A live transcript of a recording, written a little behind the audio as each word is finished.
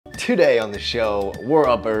Today on the show, we're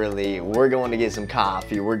up early, we're going to get some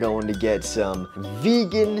coffee, we're going to get some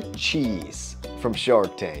vegan cheese from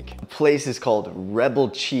Shark Tank. The place is called Rebel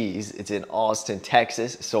Cheese. It's in Austin,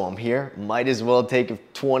 Texas, so I'm here. Might as well take a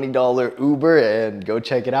 $20 Uber and go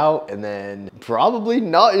check it out, and then probably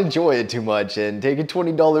not enjoy it too much and take a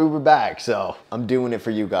 $20 Uber back. So I'm doing it for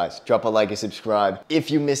you guys. Drop a like and subscribe if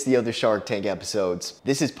you missed the other Shark Tank episodes.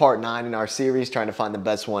 This is part 9 in our series, trying to find the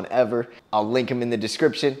best one ever. I'll link them in the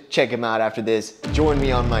description. Check them out after this. Join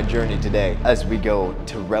me on my journey today as we go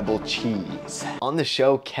to Rebel Cheese. On the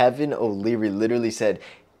show, Kevin O'Leary literally said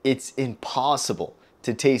it's impossible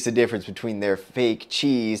to taste the difference between their fake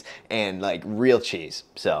cheese and like real cheese.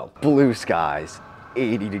 So blue skies,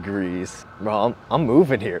 80 degrees. Bro, I'm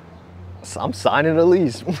moving here. So I'm signing a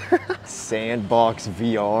lease. Sandbox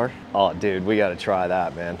VR. Oh dude, we gotta try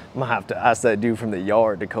that, man. I'm gonna have to ask that dude from the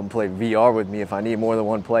yard to come play VR with me if I need more than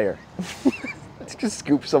one player. Just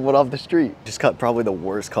scoop someone off the street. Just got probably the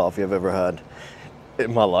worst coffee I've ever had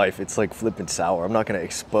in my life. It's like flipping sour. I'm not gonna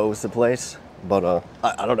expose the place, but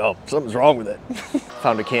I don't know, something's wrong with it.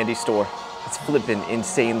 Found a candy store. It's flipping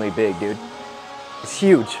insanely big, dude. It's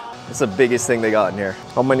huge. It's the biggest thing they got in here.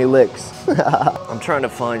 How many licks? I'm trying to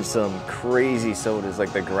find some crazy sodas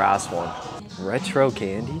like the grass one. Retro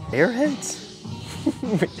candy? Airheads?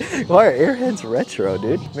 Why are Airheads retro,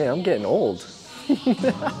 dude? Man, I'm getting old. Look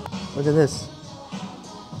at this.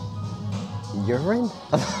 Urine?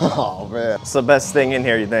 Oh man. What's the best thing in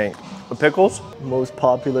here, you think? The pickles? Most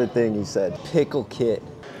popular thing, he said. Pickle kit.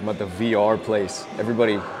 I'm at the VR place.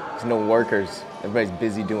 There's no workers. Everybody's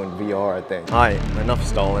busy doing VR, I think. All right, enough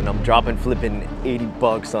stalling. I'm dropping flipping 80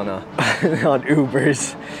 bucks on on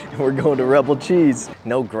Ubers. And we're going to Rebel Cheese.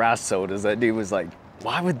 No grass sodas. That dude was like,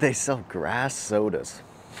 why would they sell grass sodas?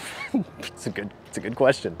 It's a good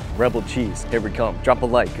question. Rebel Cheese, here we come. Drop a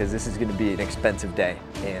like, because this is gonna be an expensive day.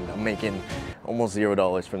 And I'm making almost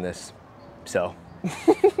 $0 from this, so.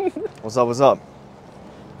 What's up?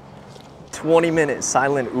 20-minute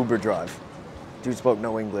silent Uber drive. Dude spoke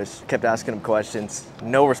no English, kept asking him questions,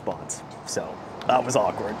 no response. So that was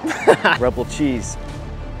awkward. Rebel Cheese,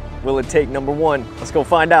 will it take number 1? Let's go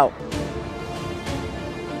find out.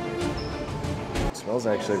 It smells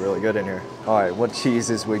actually really good in here. All right, what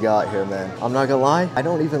cheeses we got here, man? I'm not gonna lie, I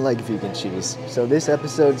don't even like vegan cheese. So this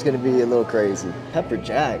episode's gonna be a little crazy. Pepper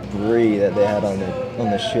Jack brie that they had on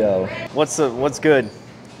the show. What's good?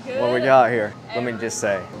 What we got here? Let me just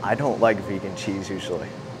say, I don't like vegan cheese usually.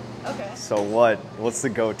 Okay. So what's the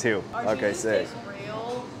go-to? Okay, say.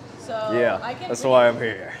 Real, so yeah, that's why I'm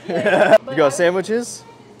here. Yeah, you got sandwiches?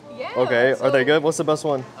 Yeah. Okay, so, are they good? What's the best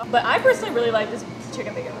one? But I personally really like this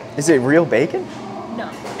chicken bacon ranch. Is it real bacon?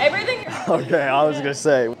 No, everything. Okay, I was gonna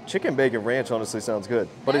say, chicken bacon ranch honestly sounds good,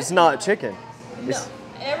 but it's not chicken. No,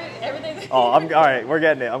 everything. Oh, all right, we're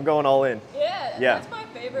getting it. I'm going all in. Yeah, that's my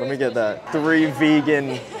favorite. Let me get that. 3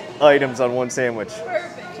 vegan items on one sandwich.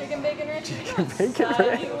 Perfect. Chicken bacon ranch. Chicken bacon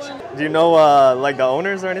ranch. Do you know like the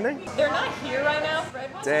owners or anything? They're not here right now.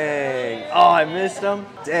 Fred was Dang. here. Oh, I missed them.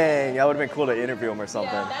 Dang, that would have been cool to interview him or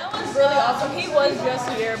something. Yeah, that was really awesome. He was just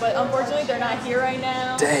here, but unfortunately they're not here right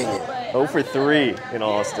now. Dang it. But 0 for 3 in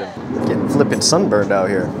Austin. Getting flipping sunburned out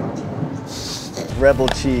here. Rebel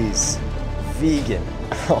Cheese. Vegan.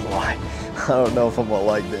 Oh my. I don't know if I'm gonna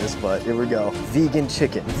like this, but here we go. Vegan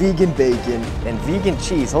chicken, vegan bacon, and vegan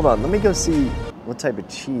cheese. Hold on, let me go see what type of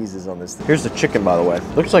cheese is on this thing. Here's the chicken, by the way.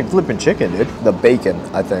 Looks like flipping chicken, dude. The bacon,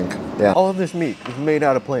 I think. Yeah. All of this meat is made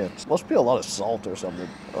out of plants. Must be a lot of salt or something.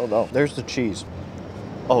 Oh no. There's the cheese.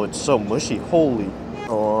 Oh, it's so mushy. Holy.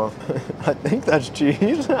 Oh, I think that's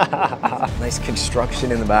cheese. Nice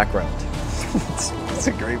construction in the background. It's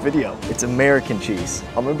a great video. It's American cheese.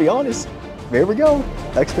 I'm gonna be honest. Here we go.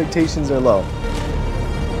 Expectations are low.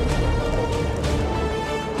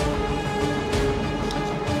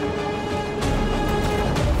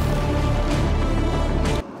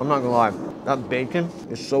 I'm not gonna lie, that bacon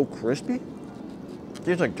is so crispy. It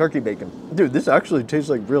tastes like turkey bacon. Dude, this actually tastes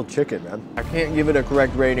like real chicken, man. I can't give it a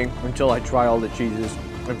correct rating until I try all the cheeses.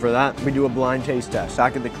 And for that, we do a blind taste test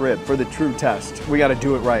back at the crib for the true test. We gotta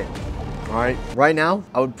do it right. All right, right now,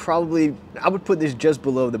 I would put this just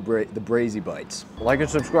below the Brazy Bites. Like and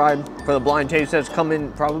subscribe for the blind taste test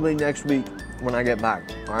coming probably next week when I get back,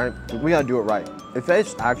 all right? We gotta do it right. If I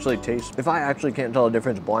actually can't tell the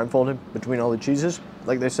difference blindfolded between all the cheeses,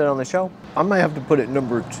 like they said on the show, I might have to put it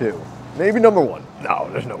number 2. Maybe number 1. No,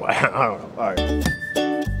 there's no way, I don't know, all right.